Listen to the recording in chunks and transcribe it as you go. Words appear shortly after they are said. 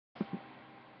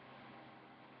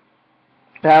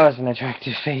That was an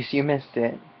attractive face. You missed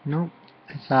it. Nope,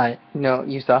 I saw it. No,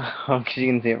 you saw. Oh, because you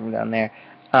can see it from down there.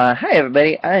 Hi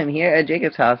everybody. I'm here at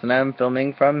Jacob's house and I'm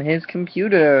filming from his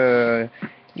computer. Don't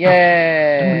show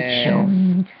Yay!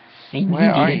 me. I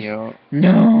Where need are it. you?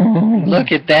 No.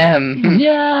 Look at them. This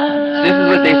is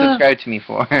what they Yeah. subscribe to me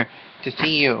for. To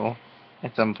see you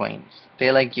at some points.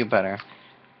 They like you better.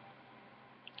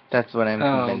 That's what I'm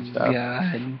Oh convinced of.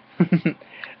 God.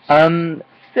 um,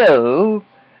 so,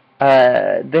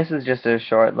 this is just a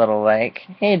short little like,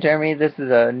 hey Jeremy, this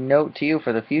is a note to you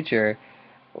for the future.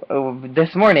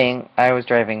 This morning, I was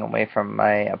driving away from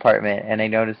my apartment and I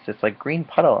noticed this like green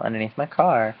puddle underneath my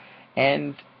car.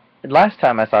 And last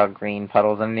time I saw green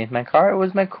puddles underneath my car, it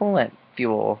was my coolant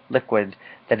fuel liquid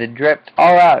that had dripped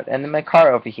all out, and then my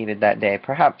car overheated that day.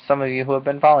 Perhaps some of you who have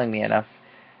been following me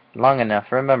long enough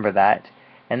remember that.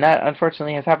 And that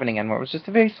unfortunately has happened again, where it was just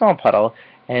a very small puddle.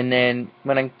 And then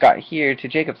when I got here to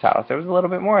Jacob's house, there was a little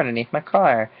bit more underneath my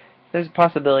car. There's a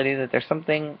possibility that there's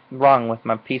something wrong with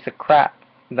my piece of crap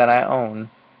that I own,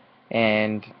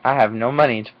 and I have no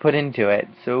money to put into it,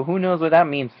 so who knows what that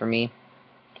means for me.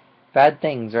 Bad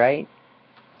things, right?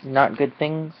 Not good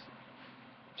things?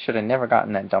 Should have never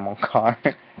gotten that dumb old car.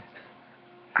 Let's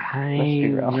I be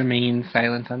real. remain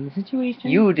silent on the situation.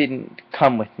 You didn't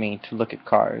come with me to look at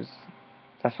cars.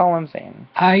 That's all I'm saying.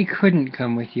 I couldn't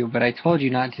come with you, but I told you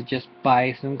not to just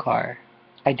buy some car.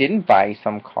 I didn't buy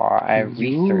some car. I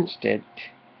You- researched it,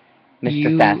 Mr.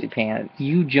 You- Sassy Pants.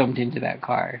 You jumped into that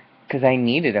car. Because I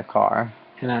needed a car.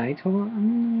 And I told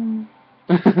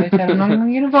I said I'm not going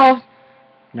to get involved.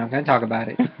 I'm not going to talk about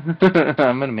it.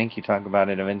 I'm going to make you talk about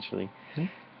it eventually. Hmm?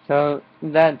 So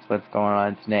that's what's going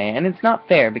on today. And it's not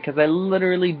fair because I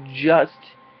literally just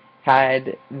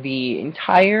had the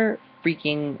entire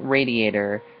freaking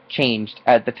radiator changed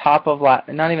at the top of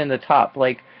not even the top,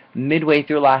 like midway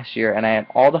through last year, and I had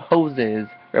all the hoses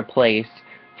replaced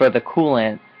for the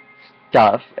coolant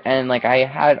stuff, and like I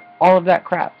had all of that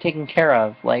crap taken care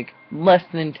of like less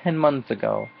than 10 months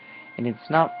ago. And it's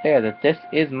not fair that this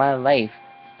is my life,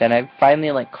 that I've finally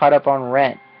like caught up on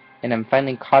rent, and I'm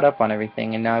finally caught up on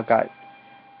everything, and now I've got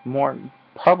more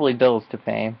probably bills to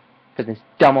pay for this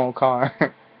dumb old car.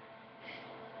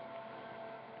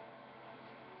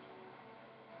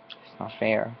 It's not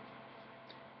fair.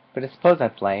 But I suppose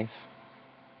that's life.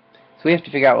 So we have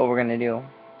to figure out what we're gonna do.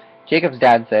 Jacob's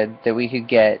dad said that we could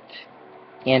get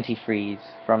antifreeze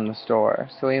from the store,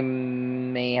 so we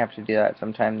may have to do that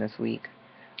sometime this week.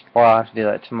 Or I'll have to do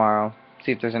that tomorrow.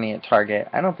 See if there's any at Target.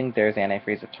 I don't think there's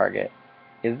antifreeze at Target.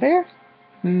 Is there?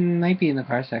 Might be in the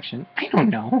car section. I don't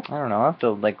know. I don't know. I'll have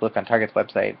to like look on Target's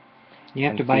website. You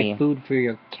have And to buy see. food for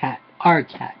your cat. Our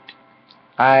cat.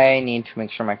 I need to make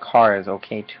sure my car is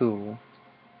okay too.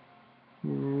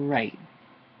 Right.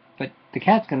 But the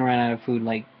cat's going to run out of food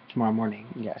like tomorrow morning.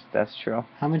 Yes, that's true.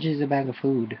 How much is a bag of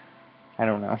food? I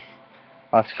don't know.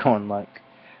 I'll have to go and look.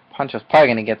 Poncho's probably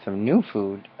gonna get some new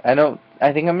food. I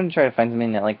think I'm gonna try to find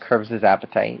something that like curbs his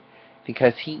appetite,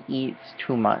 because he eats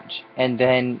too much, and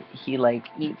then he like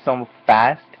eats so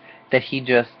fast that he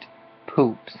just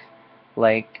poops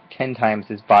like 10 times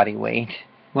his body weight.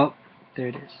 Well, there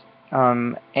it is.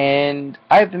 And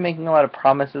I've been making a lot of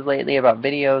promises lately about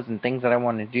videos and things that I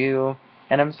want to do,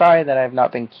 and I'm sorry that I've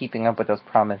not been keeping up with those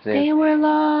promises. They were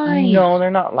lies. No,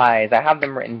 they're not lies. I have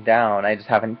them written down. I just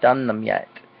haven't done them yet.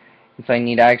 And so I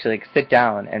need to actually like, sit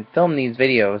down and film these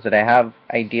videos that I have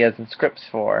ideas and scripts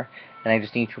for. And I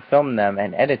just need to film them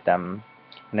and edit them.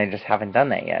 And I just haven't done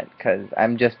that yet because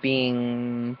I'm just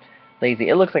being lazy.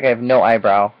 It looks like I have no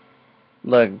eyebrow.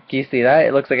 Look, do you see that?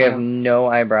 It looks like I have no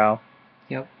eyebrow.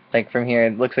 Yep. Like from here,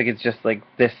 it looks like it's just like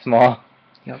this small.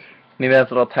 Yep. Maybe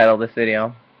that's what I'll title this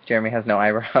video. Jeremy has no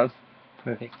eyebrows.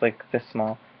 Perfect. It's like this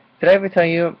small. Did I ever tell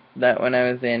you that when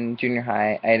I was in junior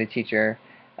high, I had a teacher,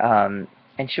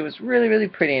 and she was really, really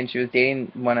pretty, and she was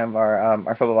dating one of our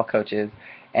football coaches,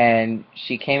 and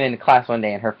she came into class one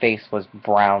day, and her face was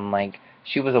brown, like,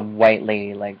 she was a white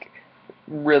lady, like,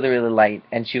 really, really light,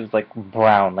 and she was, like,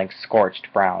 brown, like, scorched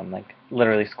brown, like,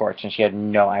 literally scorched, and she had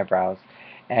no eyebrows,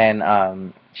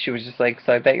 and, she was just like,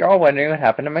 so I bet you're all wondering what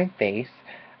happened to my face.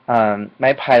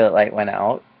 My pilot light went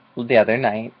out the other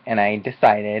night, and I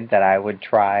decided that I would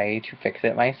try to fix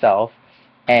it myself,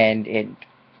 and it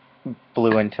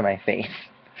blew into my face.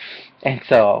 And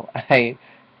so I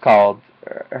called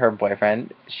her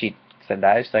boyfriend. She said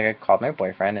that. She's like, I called my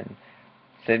boyfriend and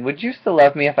said, would you still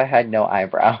love me if I had no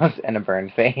eyebrows and a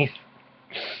burned face?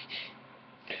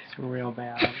 It's real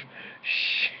bad.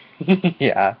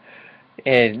 Yeah.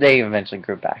 They eventually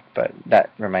grew back, but that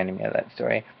reminded me of that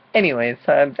story. Anyways,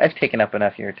 I've taken up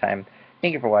enough of your time.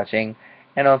 Thank you for watching,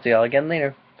 and I'll see y'all again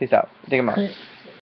later. Peace out. Take 'em out.